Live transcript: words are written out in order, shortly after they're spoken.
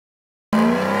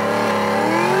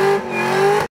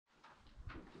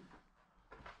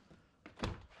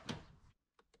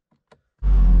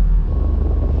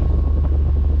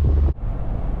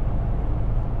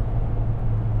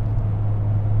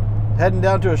Heading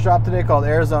down to a shop today called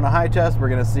Arizona High Test. We're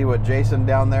going to see what Jason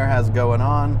down there has going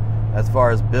on as far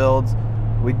as builds.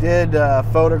 We did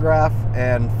photograph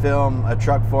and film a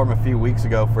truck form a few weeks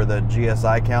ago for the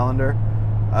GSI calendar.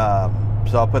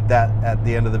 So I'll put that at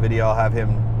the end of the video. I'll have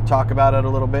him talk about it a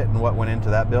little bit and what went into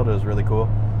that build. It was really cool.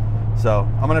 So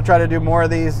I'm going to try to do more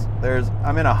of these.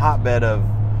 I'm in a hotbed of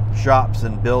shops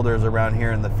and builders around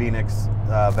here in the Phoenix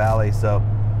Valley, so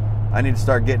I need to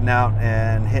start getting out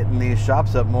and hitting these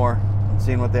shops up more and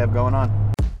seeing what they have going on.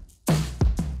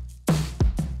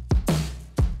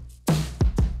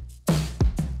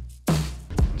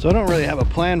 So I don't really have a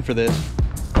plan for this,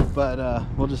 but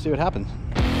we'll just see what happens.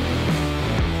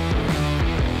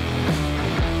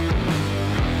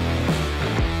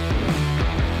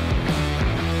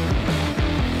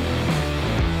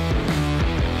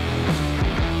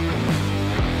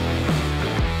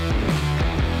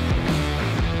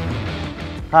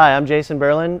 Hi, I'm Jason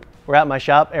Berland. We're at my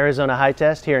shop, Arizona High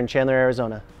Test, here in Chandler,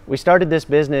 Arizona. We started this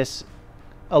business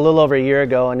a little over a year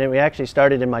ago, and then we actually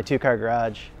started in my two-car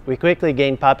garage. We quickly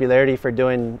gained popularity for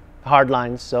doing hard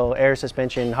lines, so air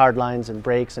suspension hard lines and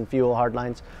brakes and fuel hard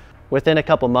lines. Within a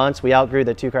couple months, we outgrew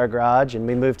the two-car garage, and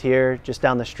we moved here just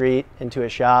down the street into a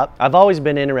shop. I've always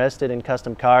been interested in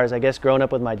custom cars. I guess growing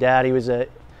up with my dad, he was an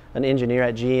engineer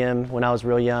at GM when I was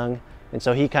real young, and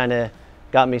so he kind of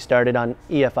got me started on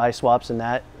EFI swaps and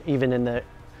that, even in the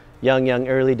young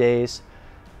early days.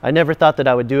 I never thought that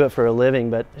I would do it for a living,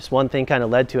 but just one thing kind of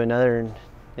led to another,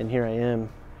 and here I am.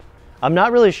 I'm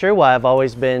not really sure why I've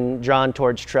always been drawn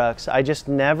towards trucks. I just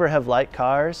never have liked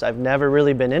cars. I've never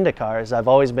really been into cars. I've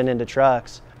always been into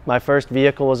trucks. My first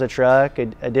vehicle was a truck.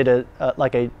 I did a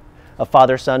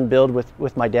father-son build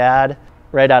with my dad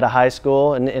right out of high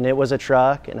school, and it was a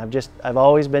truck, and I've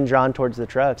always been drawn towards the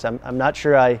trucks. I'm not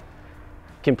sure I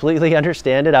completely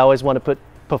understand it. I always want to put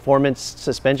performance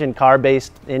suspension,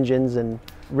 car-based engines, and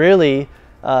really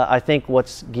I think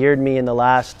what's geared me in the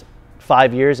last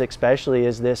 5 years especially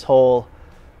is this whole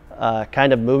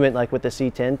kind of movement, like with the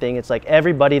C10 thing. It's like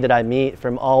everybody that I meet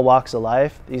from all walks of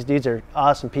life, these dudes are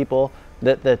awesome people.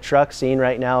 The truck scene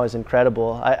right now is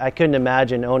incredible. I couldn't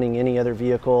imagine owning any other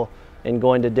vehicle and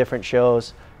going to different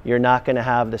shows. You're not going to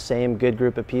have the same good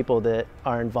group of people that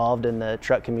are involved in the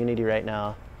truck community right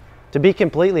now. To be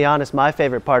completely honest, my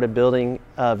favorite part of building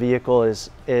a vehicle is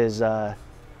the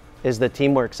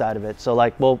teamwork side of it. So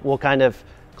like we'll kind of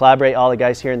collaborate, all the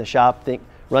guys here in the shop,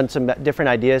 run some different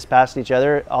ideas past each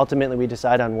other. Ultimately, we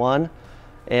decide on one,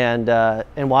 and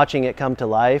watching it come to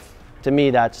life. To me,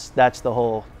 that's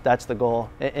the goal.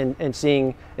 And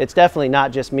seeing it's definitely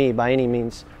not just me by any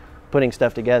means putting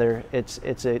stuff together.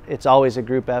 It's always a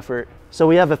group effort. So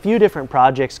we have a few different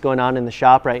projects going on in the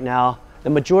shop right now. The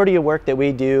majority of work that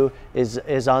we do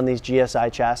is on these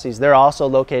GSI chassis. They're also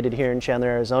located here in Chandler,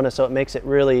 Arizona, so it makes it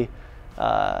really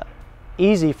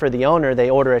easy for the owner.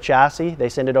 They order a chassis, they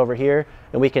send it over here,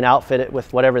 and we can outfit it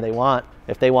with whatever they want.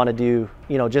 If they want to do,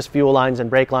 just fuel lines and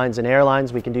brake lines and air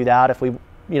lines, we can do that. If we,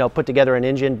 put together an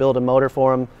engine, build a motor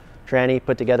for them, tranny,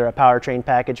 put together a powertrain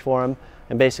package for them,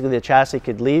 and basically the chassis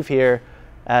could leave here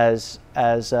as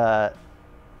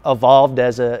evolved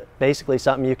as basically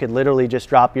something you could literally just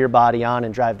drop your body on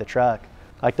and drive the truck.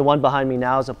 Like the one behind me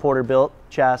now is a Porter-built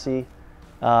chassis.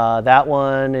 That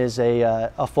one is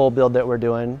a full build that we're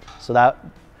doing. So that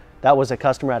was a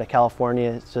customer out of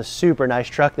California. It's a super nice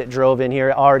truck that drove in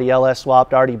here, already LS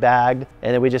swapped, already bagged,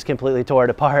 and then we just completely tore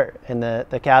it apart. And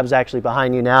the cab's actually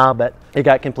behind you now, but it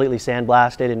got completely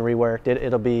sandblasted and reworked.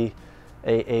 It'll be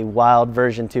a wild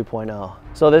version 2.0.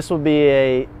 So this will be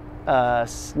a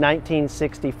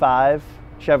 1965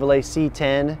 Chevrolet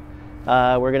C10.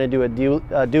 We're going to do a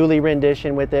dually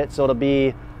rendition with it, so it'll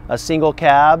be a single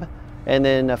cab and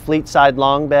then a fleet side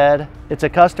long bed. It's a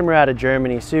customer out of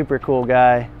Germany, super cool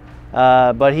guy,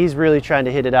 but he's really trying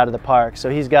to hit it out of the park. So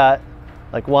he's got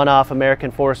like one-off American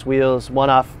Force wheels,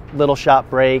 one-off little shop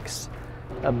brakes,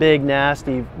 a big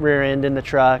nasty rear end in the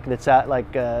truck that's at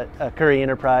like a Curry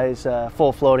Enterprise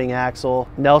full floating axle,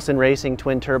 Nelson Racing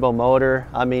twin turbo motor.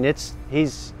 I mean,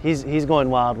 he's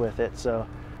going wild with it. So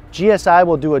GSI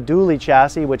will do a dually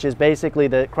chassis, which is basically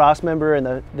the cross member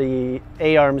and the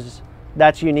A-arms.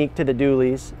 That's unique to the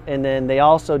dualies. And then they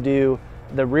also do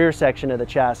the rear section of the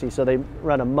chassis. So they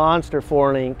run a monster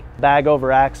 4-link bag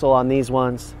over axle on these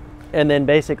ones. And then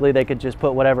basically they could just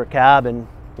put whatever cab and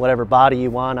whatever body you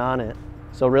want on it.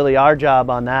 So really our job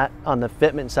on that, on the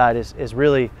fitment side is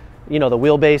really, the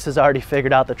wheelbase is already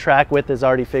figured out, the track width is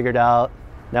already figured out.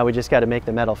 Now we just got to make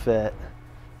the metal fit.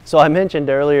 So I mentioned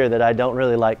earlier that I don't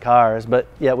really like cars, but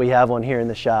yet we have one here in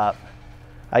the shop.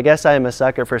 I guess I am a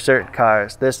sucker for certain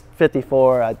cars. This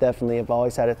 54 I definitely have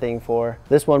always had a thing for.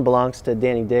 This one belongs to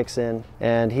Danny Dixon,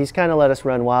 and he's kind of let us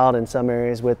run wild in some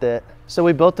areas with it. So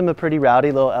we built him a pretty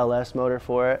rowdy little LS motor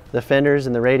for it. The fenders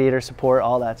and the radiator support,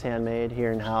 all that's handmade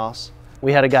here in-house.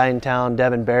 We had a guy in town,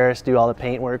 Devin Barris, do all the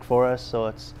paint work for us. So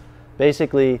it's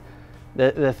basically,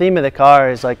 the theme of the car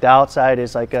is like the outside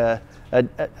is like a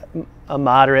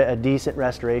moderate, a decent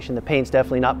restoration. The paint's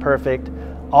definitely not perfect.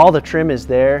 All the trim is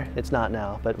there. It's not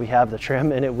now, but we have the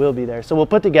trim and it will be there. So we'll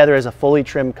put together as a fully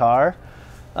trimmed car,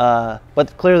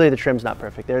 but clearly the trim's not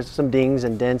perfect. There's some dings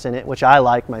and dents in it, which I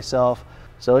like myself.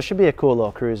 So it should be a cool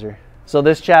little cruiser. So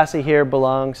this chassis here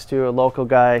belongs to a local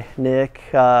guy, Nick.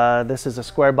 This is a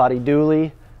square body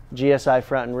dually, GSI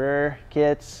front and rear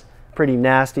kits. Pretty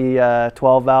nasty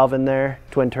 12 valve in there,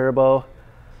 twin turbo.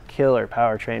 Killer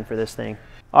powertrain for this thing.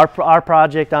 Our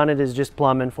project on it is just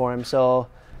plumbing for him. So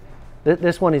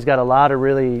this one, he's got a lot of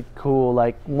really cool,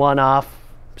 like one-off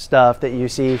stuff that you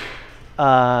see.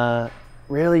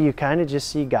 Really, you kind of just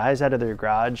see guys out of their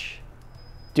garage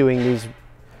doing these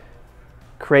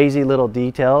crazy little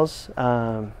details.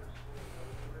 So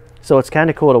it's kind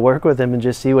of cool to work with him and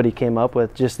just see what he came up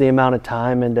with. Just the amount of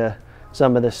time into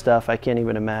some of this stuff, I can't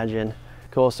even imagine.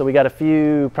 Cool, so we got a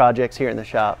few projects here in the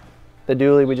shop. The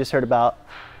dually we just heard about.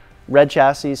 Red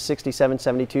chassis,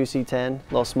 6772 C10,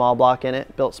 little small block in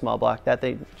it, built small block. That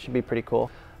thing should be pretty cool.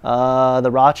 The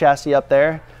raw chassis up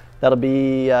there, that'll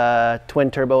be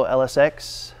twin turbo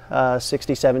LSX,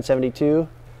 6772.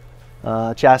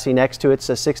 Chassis next to it's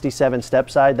a 67 step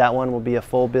side. That one will be a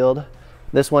full build.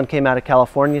 This one came out of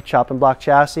California, chopping block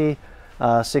chassis,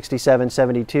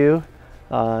 6772.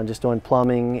 Just doing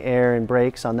plumbing, air, and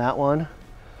brakes on that one.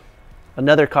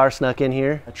 Another car snuck in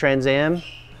here, a Trans Am.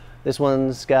 This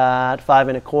one's got 5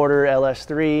 1/4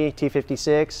 LS3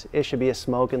 T56. It should be a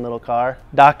smoking little car.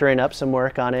 Doctoring up some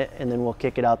work on it, and then we'll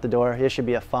kick it out the door. It should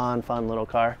be a fun little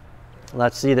car.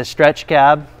 Let's see the stretch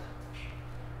cab.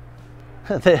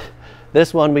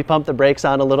 This one we pumped the brakes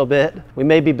on a little bit. We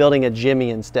may be building a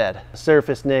Jimmy instead.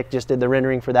 Surface Nick just did the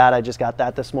rendering for that. I just got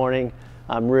that this morning.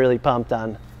 I'm really pumped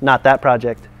on, not that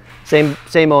project. Same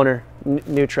owner,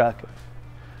 new truck.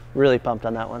 Really pumped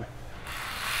on that one.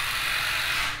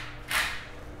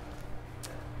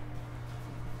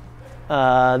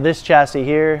 This chassis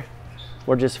here,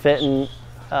 we're just fitting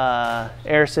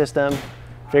air system,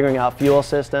 figuring out fuel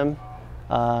system.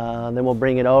 Then we'll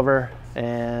bring it over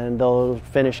and they'll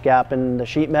finish gapping the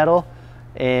sheet metal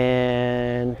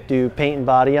and do paint and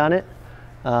body on it.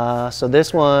 So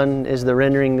this one is the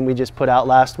rendering we just put out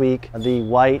last week, the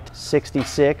white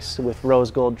 66 with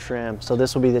rose gold trim. So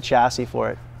this will be the chassis for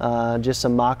it. Just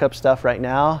some mock-up stuff right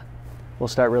now. We'll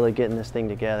start really getting this thing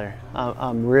together.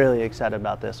 I'm really excited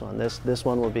about this one. This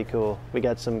one will be cool. We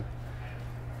got some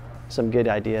good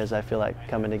ideas, I feel like,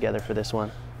 coming together for this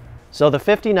one. So the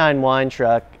 59 wine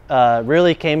truck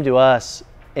really came to us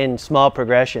in small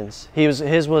progressions.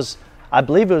 His was, I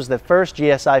believe it was the first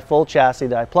GSI full chassis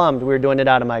that I plumbed. We were doing it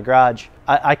out of my garage.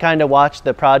 I kind of watched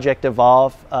the project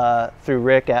evolve through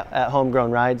Rick at Homegrown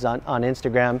Rides on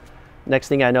Instagram. Next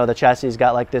thing I know, the chassis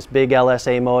got like this big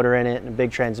LSA motor in it and a big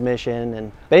transmission.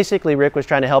 And basically Rick was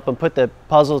trying to help him put the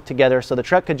puzzle together so the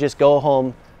truck could just go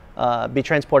home, be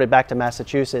transported back to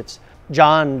Massachusetts.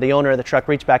 John, the owner of the truck,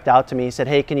 reached back out to me. He said,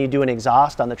 hey, can you do an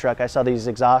exhaust on the truck? I saw these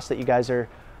exhausts that you guys are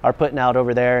putting out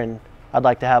over there, and I'd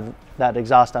like to have that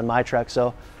exhaust on my truck.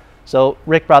 So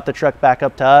Rick brought the truck back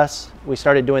up to us. We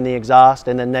started doing the exhaust,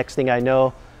 and then next thing I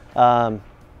know,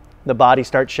 the body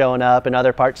starts showing up and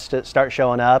other parts start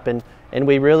showing up. And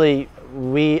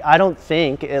I don't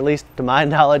think, at least to my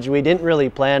knowledge, we didn't really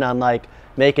plan on like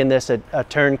making this a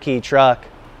turnkey truck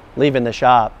leaving the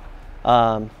shop.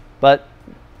 But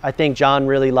I think John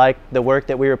really liked the work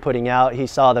that we were putting out. He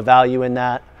saw the value in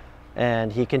that,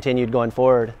 and he continued going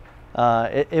forward.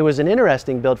 It was an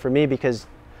interesting build for me because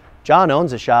John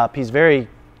owns a shop. He's very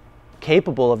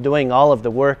capable of doing all of the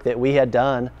work that we had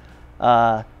done.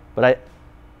 But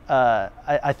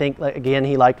I think, like, again,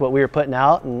 he liked what we were putting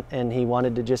out, and he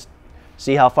wanted to just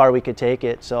see how far we could take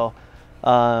it. So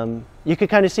you could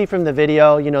kind of see from the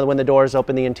video, you know, when the doors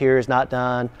open, the interior is not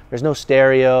done. There's no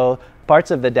stereo.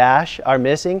 Parts of the dash are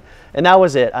missing, and that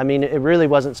was it. I mean, it really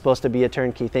wasn't supposed to be a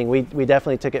turnkey thing. We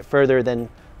definitely took it further than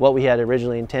what we had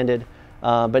originally intended.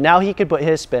 But now he could put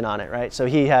his spin on it, right? So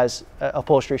he has a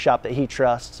upholstery shop that he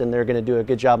trusts, and they're going to do a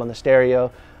good job on the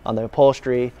stereo, on the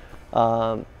upholstery,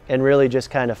 and really just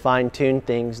kind of fine-tune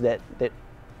things that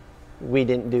we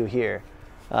didn't do here.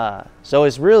 So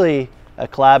it's really a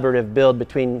collaborative build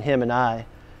between him and I.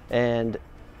 And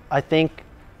I think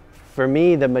for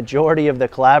me, the majority of the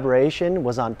collaboration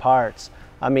was on parts.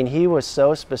 I mean, he was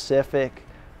so specific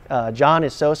John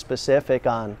is so specific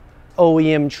on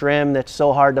OEM trim that's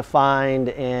so hard to find,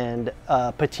 and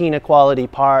patina quality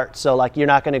parts. So like, you're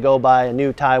not going to go buy a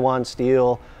new Taiwan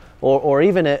steel or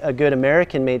even a good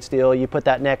American made steel. You put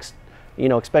that next, you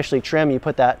know, especially trim, you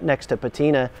put that next to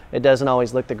patina, it doesn't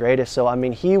always look the greatest. So I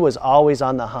mean, he was always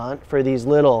on the hunt for these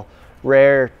little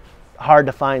rare, hard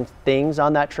to find things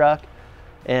on that truck.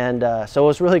 And so it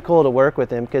was really cool to work with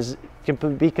him, because to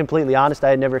be completely honest, I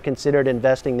had never considered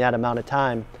investing that amount of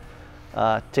time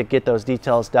to get those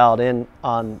details dialed in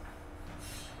on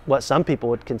what some people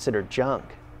would consider junk.